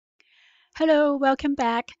Hello, welcome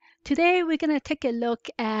back. Today we're going to take a look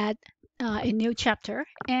at a new chapter,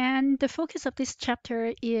 and the focus of this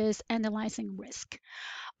chapter is analyzing risk.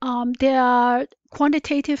 There are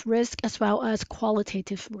quantitative risk as well as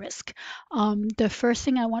qualitative risk. The first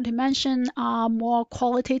thing I want to mention are more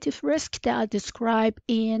qualitative risks that are described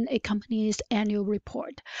in a company's annual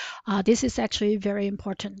report. This is actually very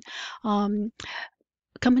important. Um,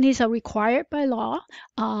 Companies are required by law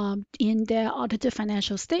in their audited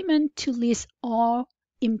financial statement to list all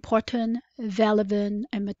important, relevant,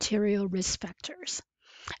 and material risk factors.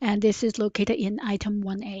 And this is located in item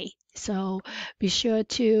 1A. So be sure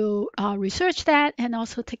to research that and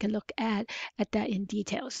also take a look at that in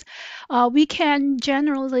details. We can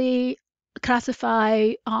generally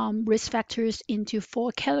classify risk factors into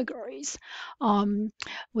four categories. Um,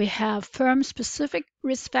 we have firm-specific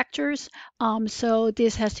risk factors. So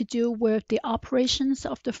this has to do with the operations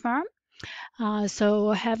of the firm.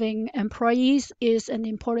 So having employees is an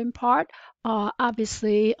important part.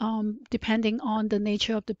 Obviously, depending on the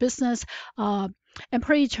nature of the business, uh,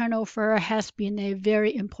 employee turnover has been a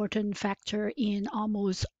very important factor in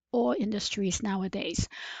almost all industries nowadays.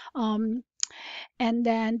 Um, and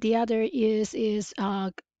then the other is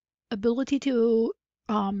ability to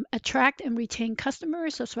attract and retain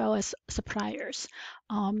customers as well as suppliers.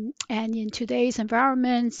 And in today's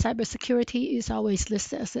environment, cybersecurity is always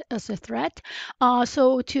listed as a threat.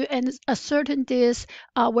 So to ascertain this,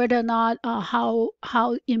 whether or not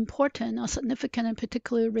how important or significant a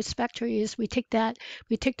particular risk factor is, we take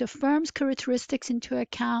the firm's characteristics into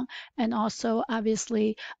account and also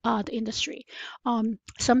obviously the industry.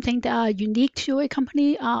 Something that are unique to a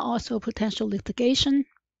company are also potential litigation.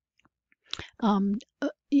 Um, uh,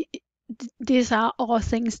 i- these are all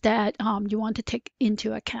things that you want to take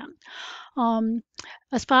into account. Um,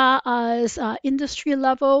 as far as industry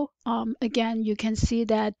level, again, you can see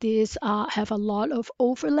that these have a lot of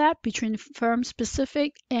overlap between firm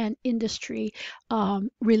specific and industry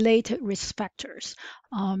related risk factors.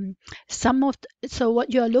 Um, so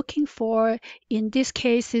what you're looking for in this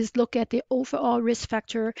case is look at the overall risk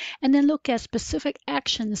factor and then look at specific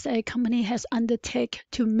actions that a company has undertaken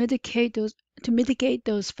to mitigate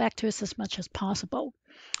those factors as much as possible.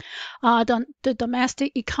 The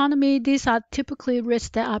domestic economy, these are typically risks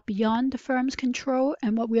that are beyond the firm's control.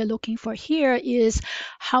 And what we are looking for here is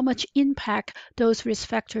how much impact those risk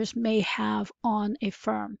factors may have on a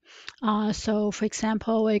firm. So, for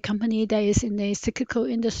example, a company that is in a cyclical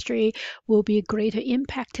industry will be greatly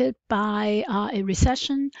impacted by a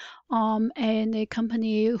recession, and a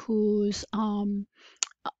company who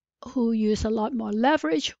use a lot more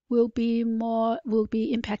leverage will be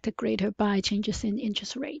impacted greater by changes in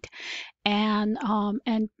interest rate. And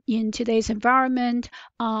in today's environment,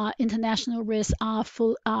 international risks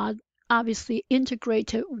are obviously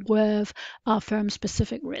integrated with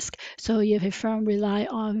firm-specific risk. So if a firm rely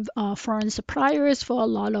on foreign suppliers for a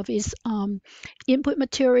lot of its input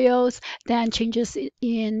materials, then changes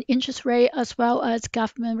in interest rate as well as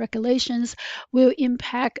government regulations will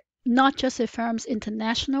impact not just a firm's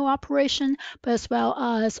international operation, but as well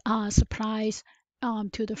as supplies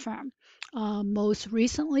to the firm. Most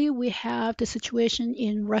recently, we have the situation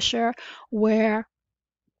in Russia where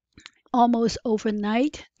almost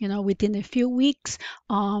overnight, within a few weeks,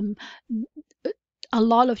 um, a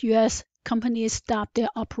lot of U.S. companies stopped their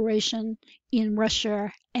operation in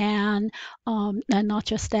Russia, and not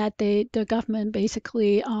just that, the government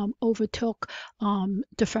basically overtook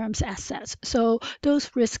the firm's assets. So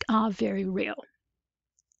those risks are very real.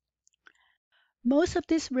 Most of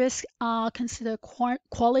these risks are considered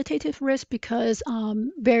qualitative risk because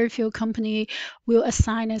very few company will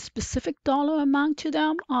assign a specific dollar amount to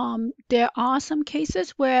them. There are some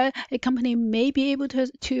cases where a company may be able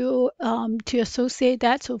to associate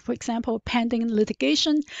that. So, for example, pending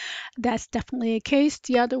litigation, that's definitely a case.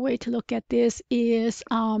 The other way to look at this is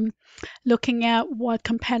looking at what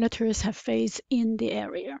competitors have faced in the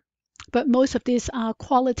area. But most of these are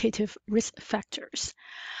qualitative risk factors.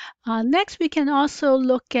 Next, we can also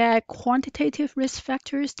look at quantitative risk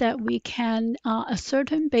factors that we can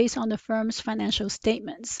ascertain based on the firm's financial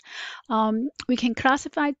statements. We can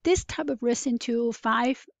classify this type of risk into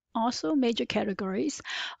five also major categories.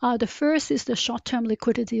 The first is the short-term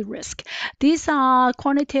liquidity risk. These are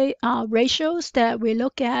quantitative ratios that we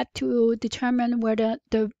look at to determine whether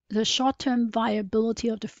the short-term viability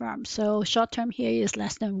of the firm. So short-term here is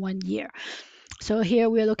less than 1 year. So here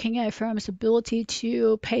we're looking at a firm's ability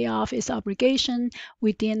to pay off its obligation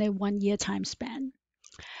within a 1 year time span.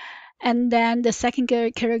 And then the second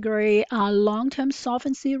category are long-term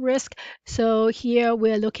solvency risk. So here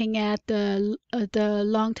we're looking at the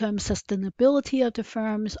long-term sustainability of the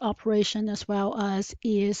firm's operation as well as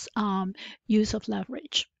its use of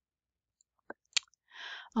leverage.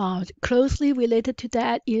 Closely related to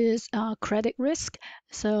that is credit risk.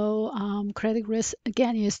 So credit risk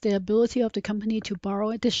again is the ability of the company to borrow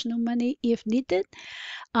additional money if needed.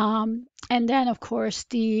 And then, of course,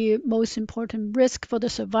 the most important risk for the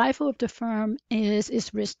survival of the firm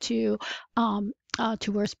is risk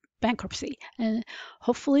towards bankruptcy. And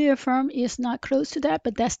hopefully, a firm is not close to that,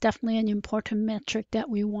 but that's definitely an important metric that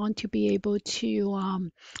we want to be able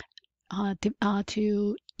to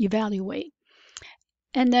evaluate.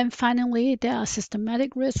 And then finally, there are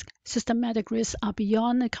systematic risks. Systematic risks are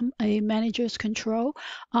beyond a manager's control.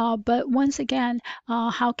 But once again,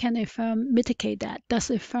 how can a firm mitigate that?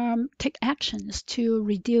 Does a firm take actions to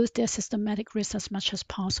reduce their systematic risk as much as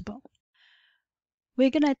possible? We're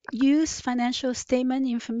going to use financial statement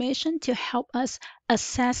information to help us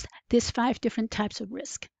assess these 5 different types of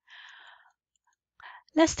risk.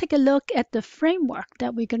 Let's take a look at the framework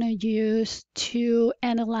that we're going to use to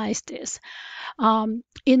analyze this.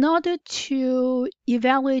 In order to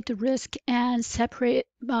evaluate the risk and separate,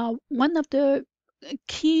 one of the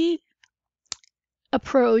key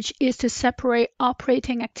approach is to separate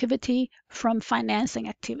operating activity from financing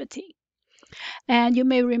activity. And you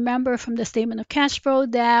may remember from the statement of cash flow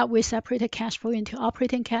that we separated cash flow into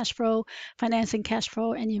operating cash flow, financing cash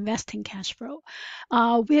flow, and investing cash flow.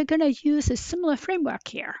 We're going to use a similar framework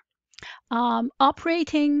here.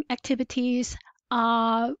 Operating activities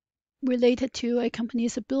are related to a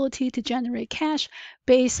company's ability to generate cash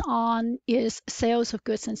based on its sales of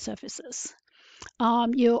goods and services.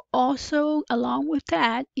 You also, along with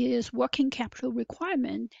that, is working capital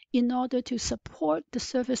requirement in order to support the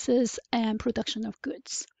services and production of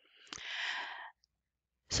goods.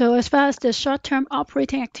 So as far as the short-term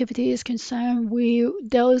operating activity is concerned,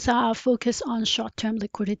 those are focused on short-term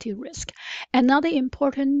liquidity risk. Another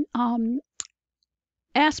important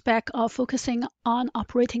aspect of focusing on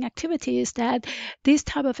operating activity is that this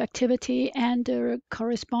type of activity and the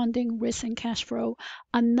corresponding risk and cash flow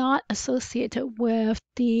are not associated with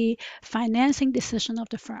the financing decision of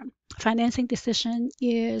the firm. Financing decision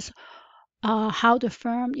is how the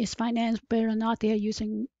firm is financed, whether or not they are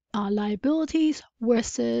using liabilities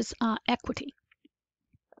versus equity.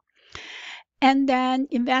 And then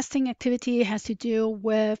investing activity has to do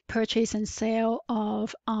with purchase and sale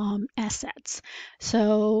of assets.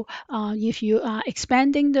 So if you are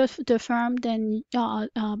expanding the firm, then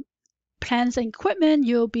plants and equipment,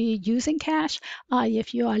 you'll be using cash.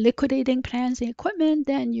 If you are liquidating plants and equipment,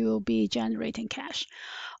 then you'll be generating cash.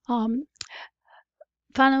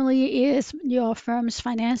 Finally, is your firm's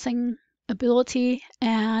financing ability,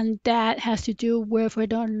 and that has to do with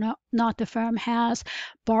whether or not the firm has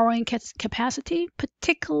borrowing capacity,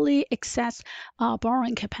 particularly excess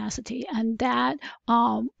borrowing capacity, and that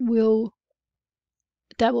will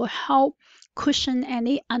help cushion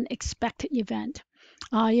any unexpected event.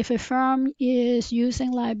 If a firm is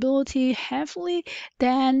using liability heavily,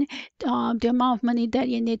 then the amount of money that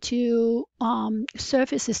you need to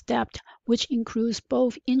service its debt, which includes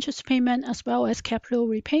both interest payment as well as capital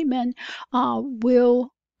repayment,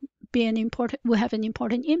 will have an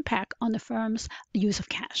important impact on the firm's use of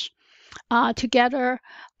cash. Together,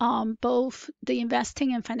 both the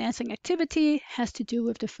investing and financing activity has to do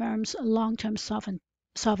with the firm's long-term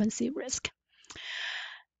solvency risk.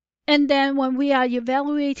 And then when we are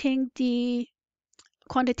evaluating the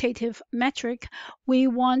quantitative metric, we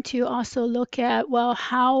want to also look at, well,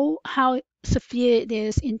 how severe it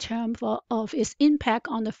is in terms of its impact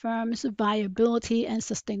on the firm's viability and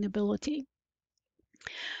sustainability.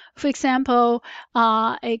 For example,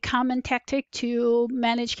 a common tactic to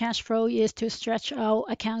manage cash flow is to stretch out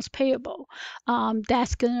accounts payable.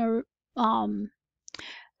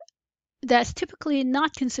 That's typically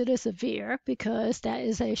not considered severe because that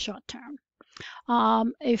is a short term.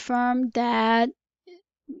 A firm that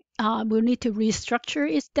will need to restructure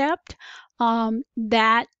its debt,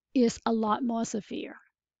 that is a lot more severe.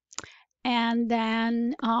 And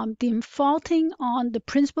then defaulting on the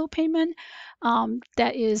principal payment,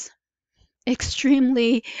 that is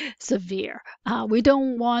extremely severe. We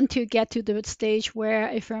don't want to get to the stage where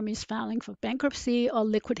a firm is filing for bankruptcy or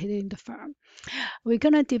liquidating the firm. We're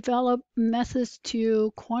going to develop methods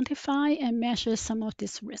to quantify and measure some of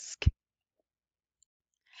this risk.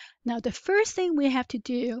 Now, the first thing we have to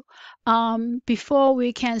do before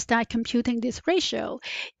we can start computing this ratio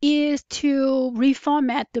is to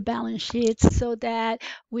reformat the balance sheet so that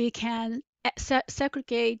we can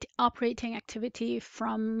segregate operating activity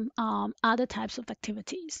from other types of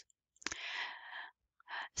activities.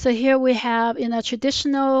 So here we have in a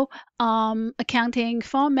traditional accounting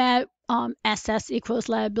format, assets equals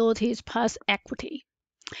liabilities plus equity.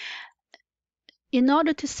 In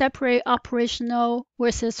order to separate operational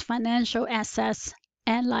versus financial assets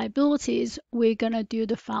and liabilities, we're going to do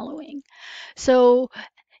the following. So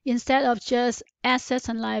instead of just assets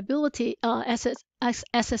and liability,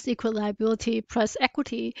 assets equal liability plus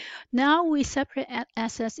equity, now we separate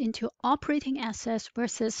assets into operating assets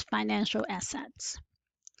versus financial assets.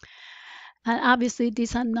 And obviously,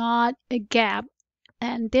 these are not a gap,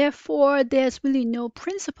 and therefore there's really no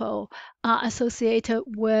principle associated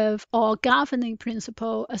with or governing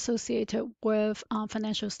principle associated with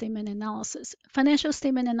financial statement analysis. Financial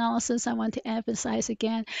statement analysis, I want to emphasize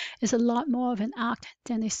again, is a lot more of an art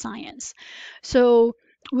than a science. So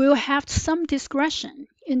we'll have some discretion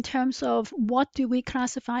in terms of what do we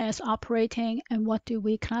classify as operating and what do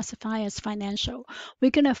we classify as financial.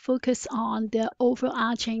 We're going to focus on the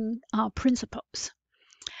overarching principles.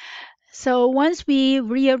 So once we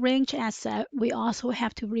rearrange asset, we also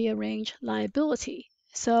have to rearrange liability.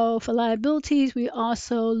 So for liabilities, we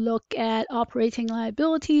also look at operating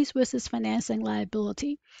liabilities versus financing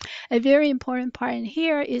liability. A very important part in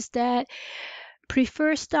here is that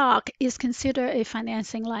preferred stock is considered a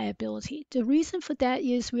financing liability. The reason for that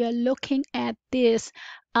is we are looking at this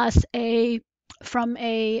as from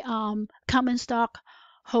a common stock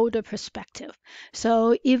holder perspective.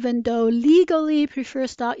 So even though legally preferred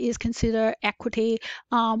stock is considered equity,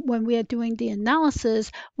 when we are doing the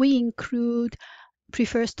analysis, we include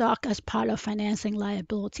preferred stock as part of financing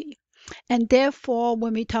liability. And therefore,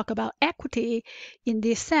 when we talk about equity, in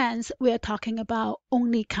this sense, we are talking about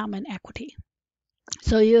only common equity.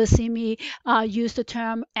 So you'll see me use the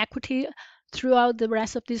term equity throughout the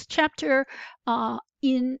rest of this chapter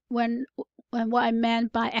in when what I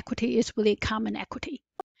meant by equity is really common equity.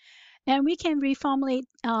 And we can reformulate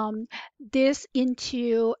this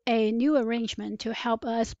into a new arrangement to help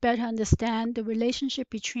us better understand the relationship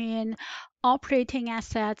between operating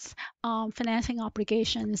assets, financing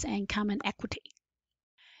obligations, and common equity.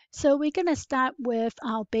 So we're going to start with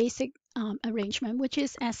our basic arrangement, which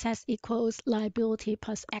is assets equals liability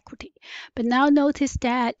plus equity. But now notice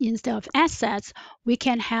that instead of assets, we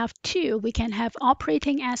can have two. We can have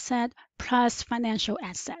operating asset plus financial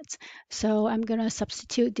assets. So I'm going to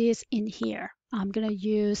substitute this in here. I'm going to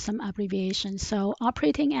use some abbreviation. So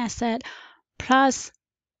operating asset plus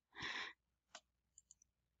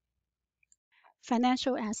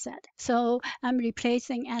financial asset. So I'm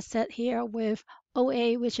replacing asset here with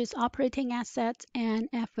OA, which is operating asset, and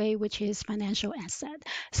FA, which is financial asset.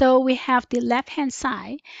 So we have the left-hand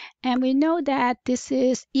side, and we know that this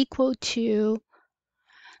is equal to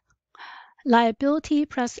liability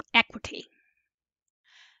plus equity.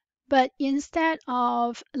 But instead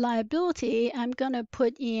of liability, I'm going to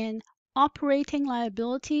put in operating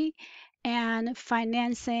liability and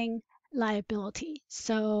financing liability.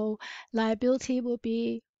 So liability will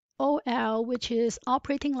be OL, which is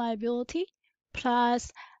operating liability, plus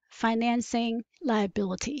financing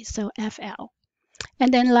liability, so FL.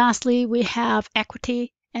 And then lastly, we have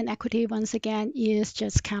equity, and equity once again is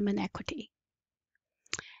just common equity.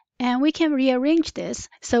 And we can rearrange this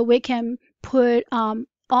so we can put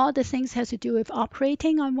all the things has to do with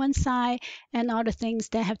operating on one side and all the things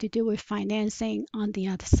that have to do with financing on the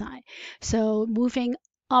other side. So moving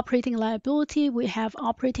operating liability, we have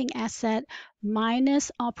operating asset minus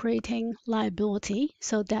operating liability.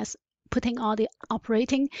 So that's putting all the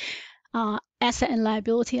operating asset and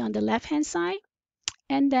liability on the left-hand side.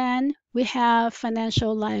 And then we have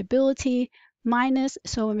financial liability minus,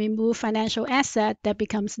 so when we move financial asset, that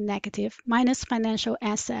becomes negative, minus financial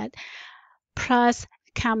asset plus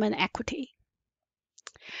common equity.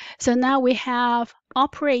 So now we have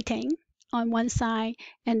operating on one side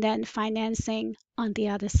and then financing on the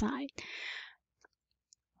other side.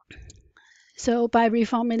 So by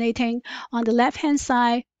reformulating on the left-hand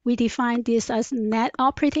side, we define this as net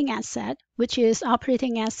operating asset, which is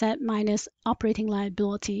operating asset minus operating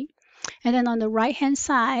liability. And then on the right-hand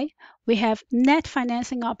side, we have net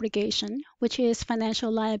financing obligation, which is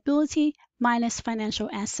financial liability minus financial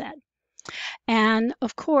asset. And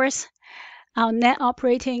of course, our net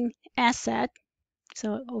operating asset,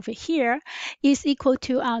 so over here, is equal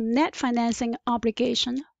to our net financing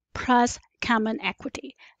obligation plus common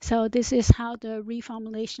equity. So this is how the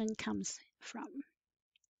reformulation comes from.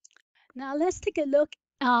 Now let's take a look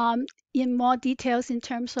in more details in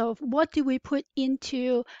terms of what do we put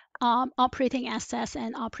into operating assets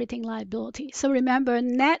and operating liability. So remember,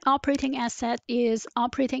 net operating asset is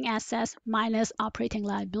operating assets minus operating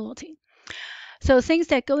liability. So things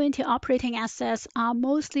that go into operating assets are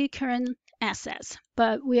mostly current assets,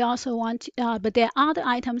 but we also want, but there are other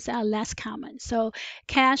items that are less common. So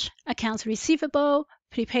cash, accounts receivable,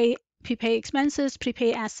 prepaid expenses,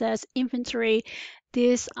 prepaid assets, inventory.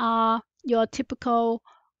 These are your typical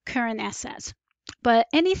current assets. But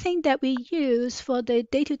anything that we use for the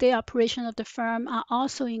day-to-day operation of the firm are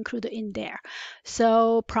also included in there.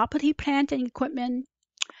 So property, plant, and equipment,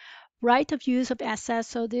 right of use of assets.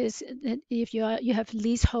 So this, if you have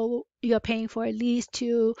leasehold, you're paying for a lease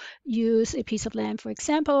to use a piece of land, for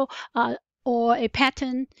example, or a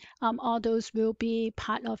patent, all those will be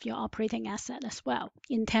part of your operating asset as well.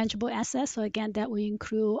 Intangible assets, so again, that will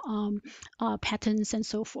include patents and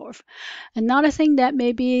so forth. Another thing that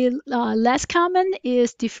may be less common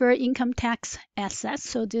is deferred income tax assets.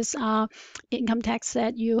 So these are income tax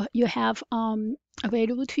that you have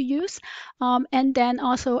available to use, and then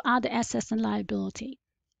also other assets and liability.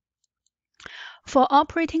 For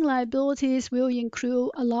operating liabilities, we'll include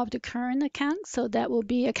a lot of the current accounts, so that will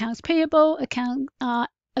be accounts payable,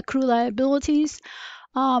 accrued liabilities,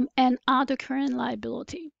 and other current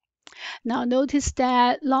liability. Now notice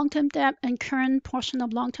that long-term debt and current portion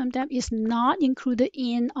of long-term debt is not included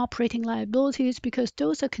in operating liabilities because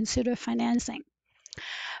those are considered financing.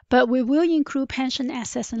 But we will include pension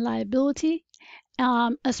assets and liability,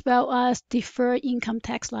 as well as deferred income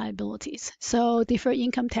tax liabilities. So deferred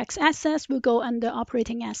income tax assets will go under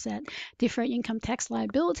operating asset. Deferred income tax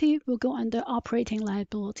liability will go under operating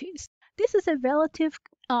liabilities. This is a relative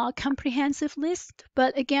comprehensive list,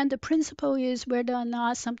 but again, the principle is whether or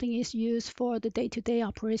not something is used for the day-to-day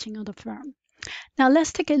operation of the firm. Now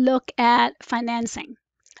let's take a look at financing.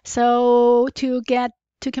 So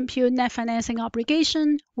to compute net financing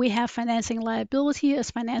obligation, we have financing liability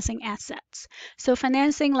as financing assets. So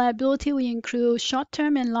financing liability will include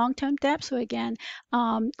short-term and long-term debt. So again,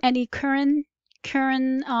 any current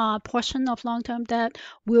portion of long-term debt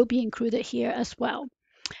will be included here as well.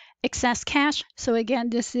 Excess cash. So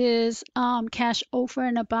again, this is cash over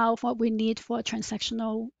and above what we need for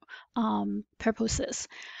transactional purposes.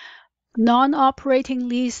 Non-operating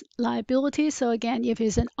lease liability. So again, if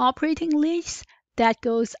it's an operating lease, that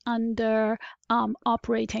goes under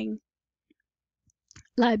operating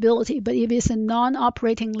liability. But if it's a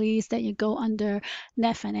non-operating lease, then you go under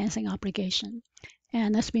net financing obligation.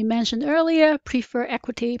 And as we mentioned earlier, preferred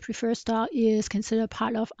equity, preferred stock is considered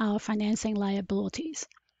part of our financing liabilities.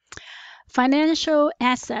 Financial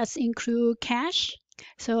assets include cash.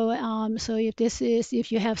 So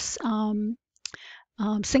if you have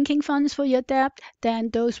sinking funds for your debt, then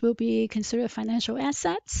those will be considered financial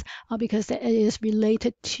assets because it is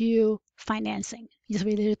related to financing, is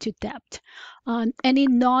related to debt. Any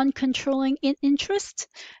non-controlling interest,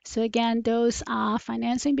 so again, those are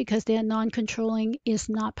financing because they are non-controlling, is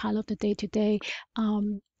not part of the day-to-day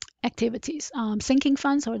activities. Sinking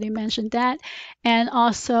funds, already mentioned that, and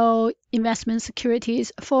also investment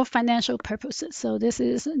securities for financial purposes. So this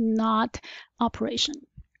is not operation.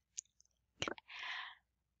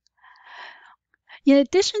 In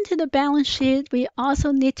addition to the balance sheet, we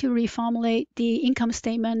also need to reformulate the income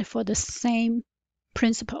statement for the same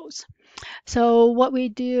principles. So what we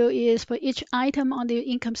do is for each item on the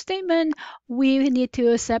income statement, we need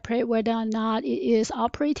to separate whether or not it is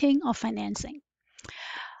operating or financing.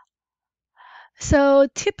 So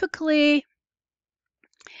typically,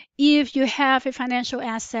 if you have a financial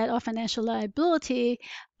asset or financial liability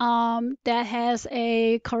that has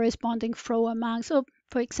a corresponding flow amount, so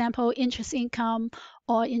for example, interest income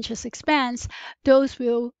or interest expense, those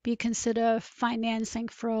will be considered financing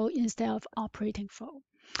flow instead of operating flow.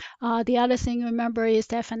 The other thing remember is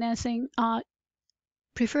that financing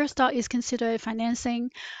preferred stock is considered a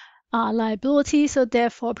financing liability, so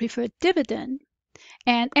therefore preferred dividend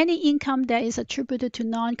and any income that is attributed to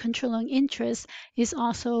non-controlling interest is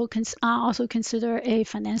also considered a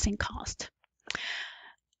financing cost.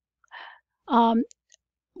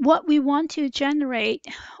 What we want to generate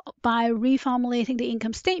by reformulating the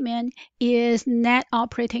income statement is net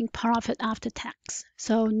operating profit after tax,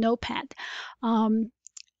 so NOPAT.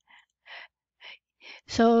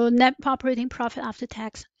 So net operating profit after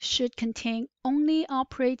tax should contain only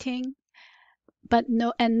operating but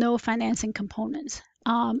no financing components.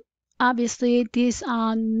 Obviously, these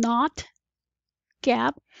are not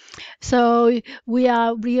GAAP. So we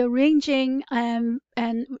are rearranging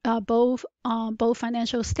both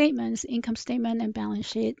financial statements, income statement and balance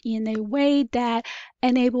sheet, in a way that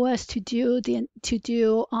enable us to do the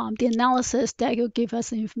analysis that will give us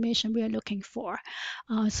the information we are looking for.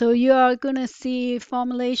 So you are going to see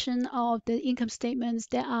formulation of the income statements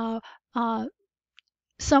that are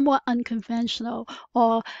somewhat unconventional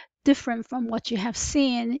or different from what you have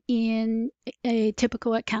seen in a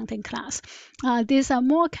typical accounting class. These are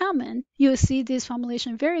more common. You'll see this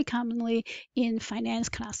formulation very commonly in finance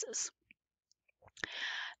classes.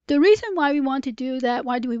 The reason why we want to do that,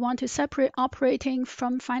 why do we want to separate operating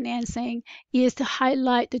from financing, is to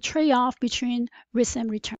highlight the trade-off between risk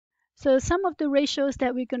and return. So some of the ratios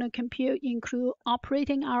that we're going to compute include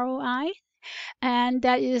operating ROI, and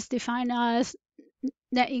that is defined as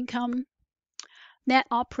net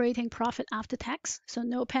operating profit after tax, so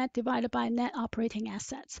NOPAT divided by net operating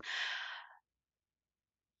assets.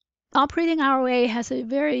 Operating ROA has a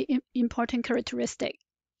very important characteristic,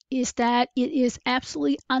 is that it is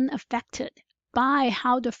absolutely unaffected by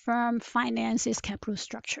how the firm finances capital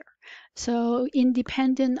structure. So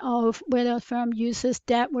independent of whether a firm uses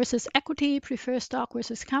debt versus equity, preferred stock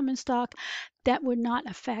versus common stock, that would not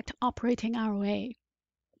affect operating ROA.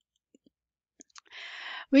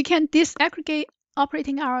 We can disaggregate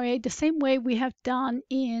operating ROA the same way we have done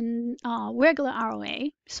in regular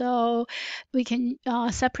ROA. So we can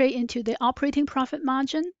separate into the operating profit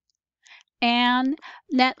margin and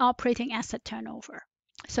net operating asset turnover.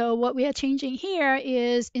 So what we are changing here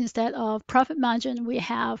is, instead of profit margin, we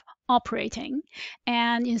have operating,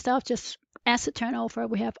 and instead of just asset turnover,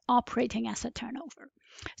 we have operating asset turnover.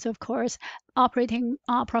 So of course, operating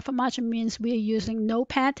profit margin means we are using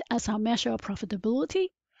NOPAT as our measure of profitability.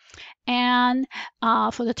 And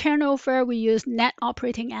for the turnover, we use net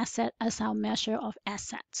operating asset as our measure of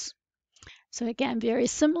assets. So again, very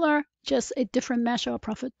similar, just a different measure of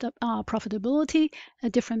profitability, a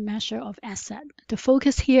different measure of asset. The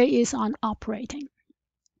focus here is on operating.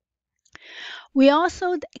 We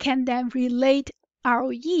also can then relate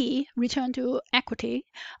ROE, return to equity,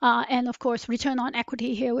 and of course, return on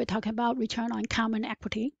equity here, we're talking about return on common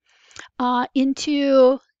equity,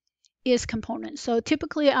 into its components. So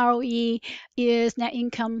typically ROE is net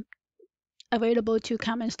income available to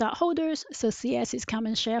common stockholders, so CS is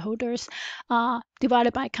common shareholders,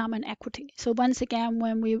 divided by common equity. So once again,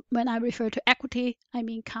 when I refer to equity, I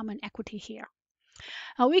mean common equity here.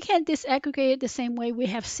 We can disaggregate the same way we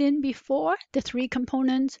have seen before, the three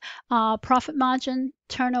components, profit margin,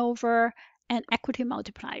 turnover, and equity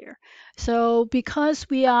multiplier. So because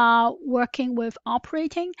we are working with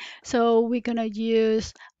operating, so we're going to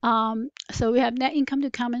use, so we have net income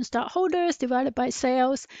to common stockholders divided by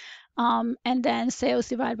sales, and then sales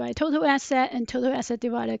divided by total asset, and total asset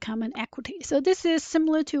divided by common equity. So this is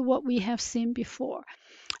similar to what we have seen before.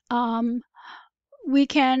 We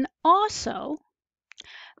can also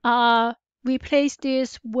replace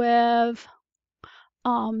this with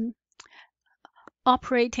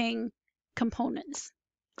operating components.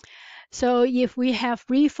 So if we have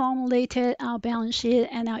reformulated our balance sheet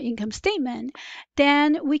and our income statement,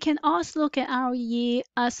 then we can also look at ROE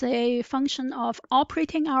as a function of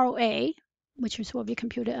operating ROA, which is what we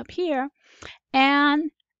computed up here,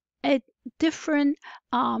 and a different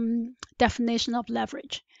definition of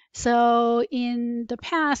leverage. So in the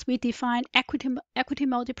past, we defined equity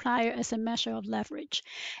multiplier as a measure of leverage.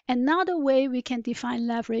 Another way we can define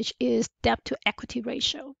leverage is debt to equity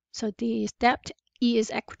ratio. So the debt E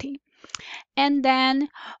is equity. And then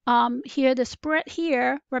here, the spread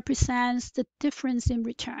here represents the difference in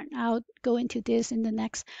return. I'll go into this in the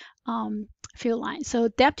next few lines. So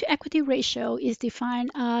debt to equity ratio is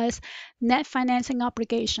defined as net financing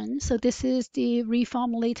obligation. So this is the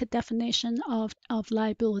reformulated definition of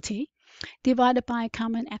liability divided by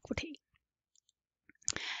common equity.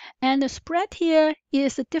 And the spread here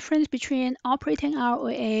is the difference between operating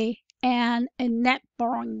ROA and a net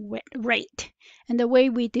borrowing rate. And the way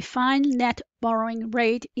we define net borrowing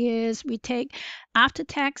rate is we take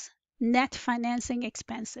after-tax net financing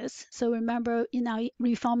expenses. So remember, in our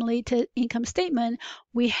reformulated income statement,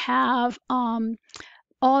 we have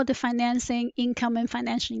all the financing income and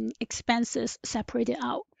financing expenses separated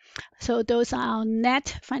out. So those are our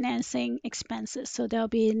net financing expenses. So there'll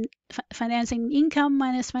be financing income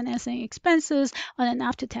minus financing expenses on an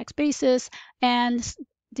after-tax basis, and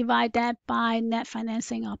divide that by net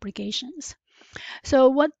financing obligations. So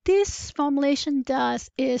what this formulation does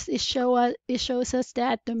is it shows us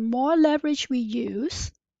that the more leverage we use,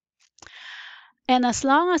 and as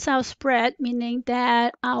long as our spread, meaning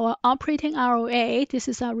that our operating ROA, this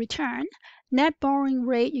is our return, net borrowing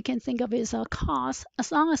rate, you can think of it as a cost.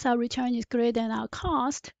 As long as our return is greater than our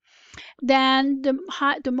cost, then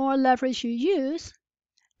the more leverage you use,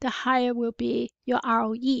 the higher will be your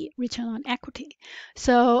ROE, return on equity.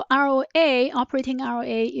 So ROA, operating ROA,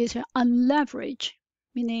 is your unleveraged,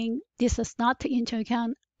 meaning this does not take into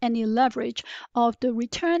account any leverage of the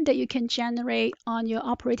return that you can generate on your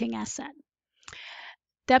operating asset.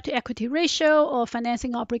 Debt to equity ratio or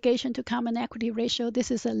financing obligation to common equity ratio, this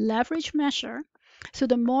is a leverage measure. So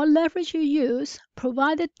the more leverage you use,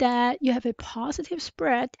 provided that you have a positive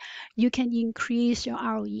spread, you can increase your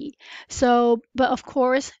ROE. So, but of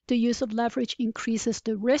course, the use of leverage increases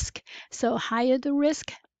the risk. So higher the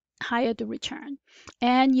risk, higher the return.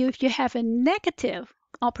 And if you have a negative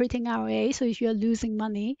operating ROA, so if you're losing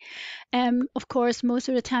money, and of course, most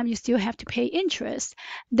of the time you still have to pay interest,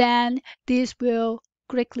 then this will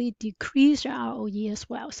greatly decrease your ROE as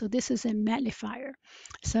well. So this is a magnifier.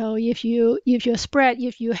 So if your spread,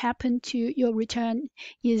 if you happen to your return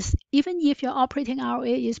is, even if your operating ROA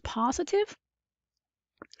is positive,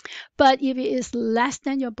 but if it is less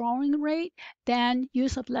than your borrowing rate, then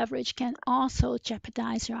use of leverage can also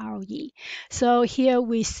jeopardize your ROE. So here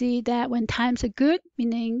we see that when times are good,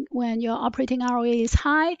 meaning when your operating ROA is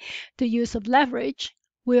high, the use of leverage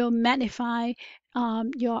will magnify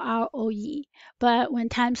your ROE. But when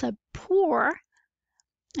times are poor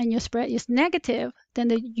and your spread is negative, then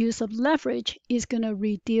the use of leverage is going to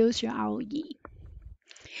reduce your ROE.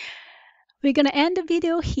 We're going to end the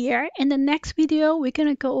video here. In the next video, we're going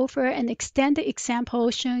to go over an extended example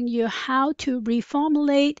showing you how to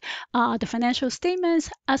reformulate the financial statements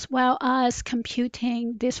as well as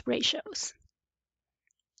computing these ratios.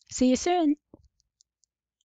 See you soon.